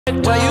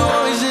Why you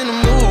always in the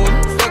mood?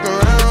 Fuck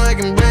around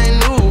like I'm brand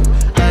new.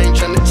 I ain't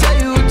tryna tell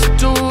you what to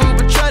do,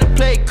 but try to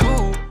play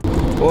cool.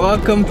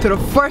 Welcome to the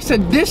first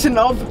edition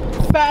of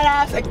Fat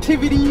Ass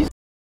Activities.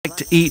 Like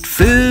to eat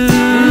food.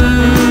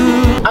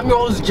 I'm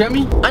your host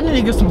Jimmy. I need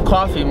to get some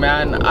coffee,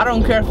 man. I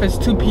don't care if it's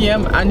 2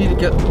 p.m. I need to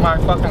get my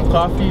fucking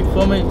coffee, you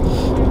feel me?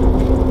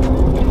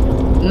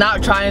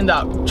 Not trying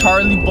that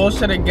Charlie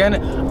bullshit again.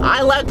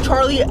 I like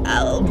Charlie,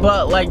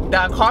 but like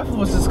that coffee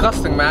was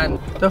disgusting, man.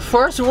 The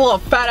first rule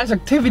of Fat Ass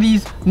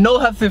Activities: no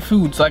healthy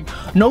foods. Like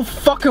no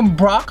fucking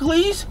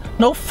broccolis,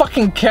 no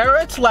fucking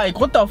carrots. Like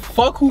what the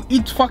fuck? Who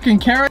eats fucking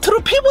carrots? To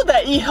the people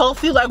that eat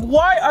healthy, like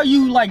why are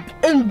you like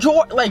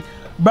enjoy? Like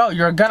bro,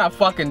 you're gonna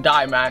fucking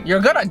die, man.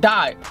 You're gonna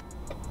die.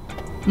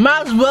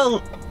 Might as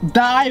well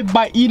die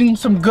by eating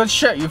some good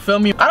shit, you feel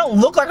me? I don't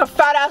look like a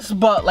fat ass,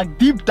 but like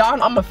deep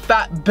down I'm a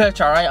fat bitch,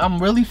 alright? I'm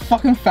really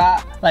fucking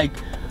fat, like,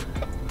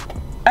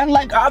 and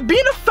like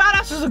being a fat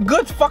ass is a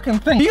good fucking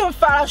thing. Being a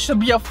fat ass should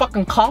be a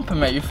fucking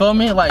compliment, you feel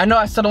me? Like I know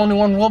I said only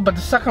one rule, but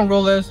the second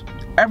rule is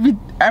every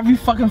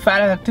fucking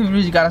fat ass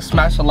activity you gotta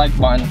smash the like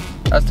button.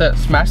 That's it,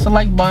 smash the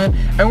like button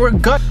and we're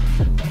good.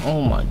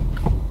 Oh my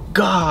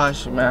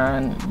gosh,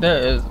 man,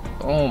 there is,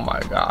 oh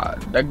my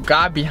god, the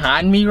guy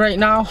behind me right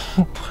now.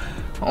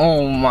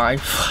 Oh my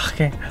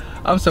fucking,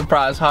 I'm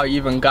surprised how he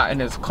even got in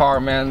his car,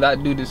 man.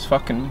 That dude is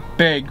fucking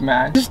big,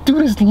 man. This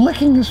dude is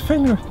licking his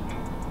fingers.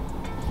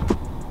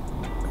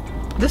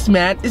 This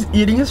man is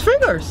eating his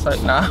fingers.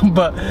 Like, nah,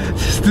 but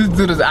this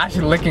dude is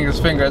actually licking his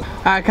fingers.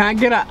 Alright, can I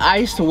get an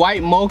iced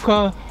white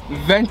mocha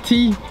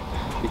venti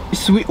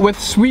with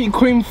sweet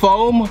cream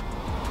foam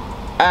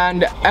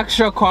and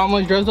extra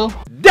caramel drizzle?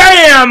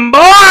 Damn,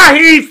 boy,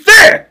 he's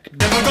thick!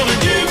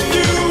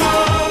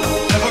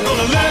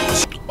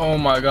 Oh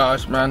my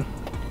gosh, man.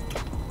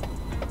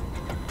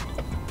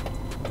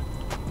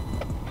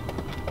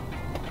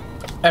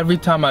 Every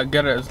time I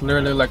get it, it's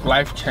literally like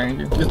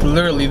life-changing. It's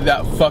literally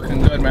that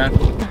fucking good, man.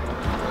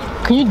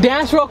 Can you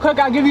dance real quick?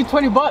 I'll give you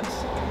 20 bucks.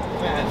 Alright,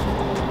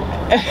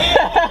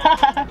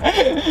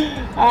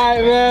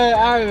 man.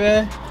 Alright,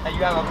 man. Hey,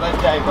 you have a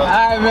blessed day, bro.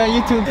 Alright, man.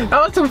 You too.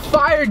 That was some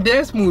fire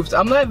dance moves.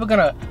 I'm not even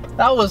gonna.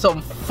 That was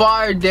some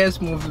fire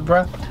dance moves,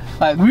 bro.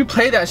 Like,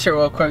 replay that shit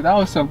real quick. That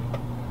was some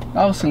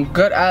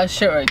good ass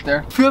shit right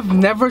there. If you have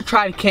never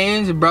tried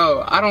canes,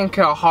 bro, I don't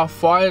care how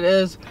far it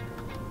is,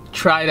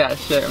 try that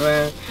shit,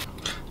 man.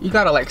 You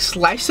gotta like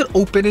slice it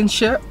open and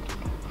shit.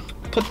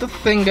 Put the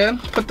thing in,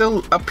 put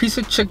a piece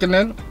of chicken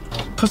in,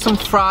 put some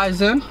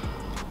fries in.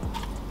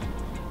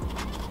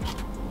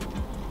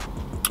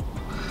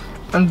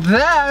 And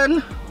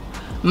then,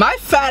 my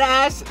fat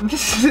ass,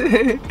 this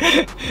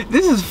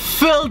is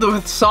filled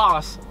with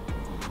sauce.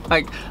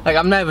 Like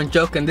I'm not even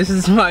joking. This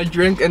is my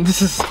drink and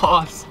this is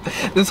sauce.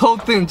 This whole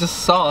thing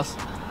just sauce.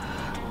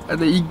 And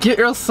then you get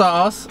your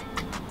sauce.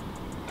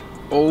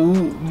 Oh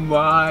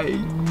my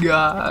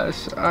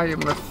gosh. I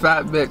am a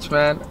fat bitch,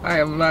 man. I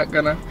am not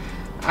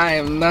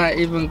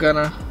even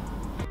gonna.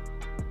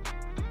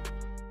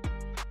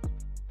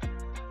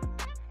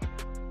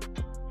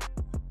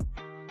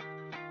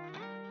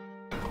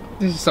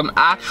 This is some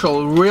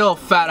actual real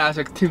fat ass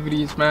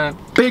activities, man.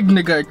 Big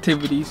nigga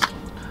activities.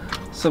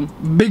 Some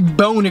big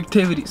bone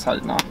activities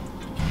right now.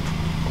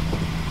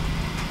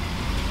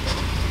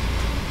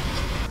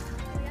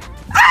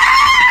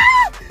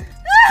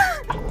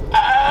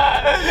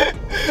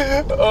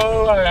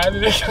 Oh my god.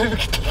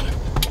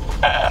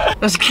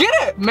 Let's get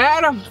it,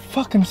 man. I'm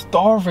fucking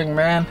starving,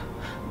 man.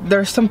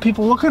 There's some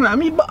people looking at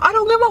me, but I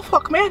don't give a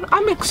fuck, man.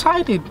 I'm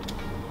excited.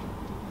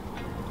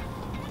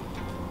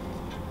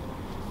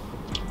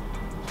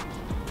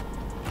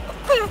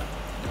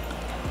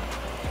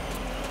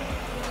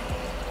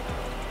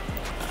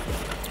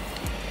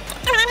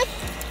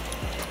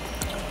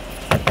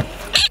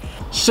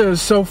 Shit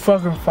is so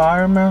fucking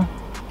fire, man.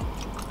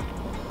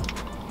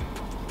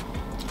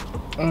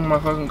 Oh my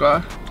fucking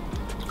god.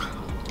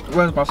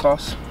 Where's my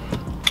sauce?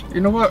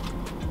 You know what?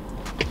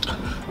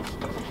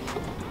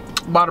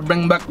 About to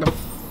bring back the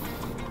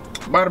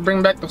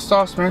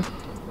sauce, man.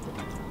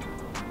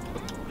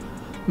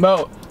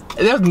 Bro,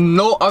 there's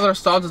no other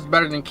sauce that's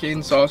better than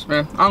cane sauce,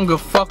 man. I don't give a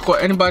fuck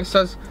what anybody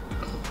says.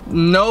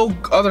 No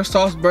other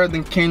sauce better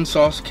than cane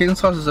sauce. Cane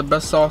sauce is the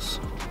best sauce.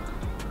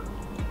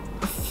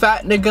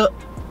 Fat nigga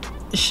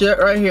shit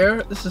right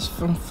here. This is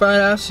from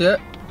fat ass shit.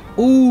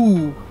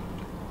 Ooh.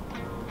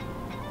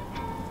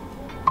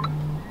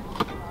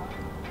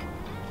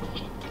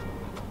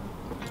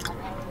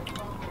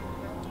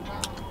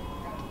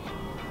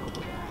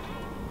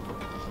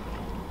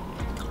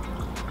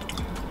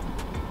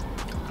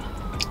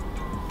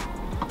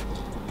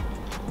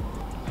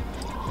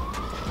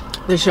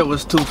 This shit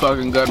was too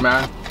fucking good,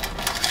 man.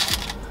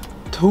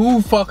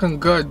 Too fucking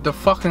good. The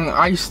fucking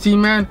iced tea,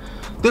 man.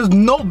 There's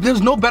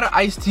no better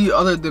iced tea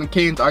other than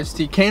Cane's iced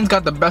tea. Cane's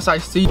got the best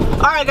iced tea.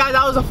 Alright guys,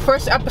 that was the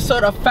first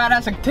episode of Fat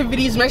Ass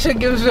Activities. Make sure to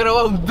give this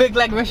video a big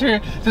like, make sure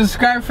to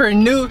subscribe for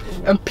new,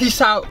 and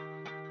peace out.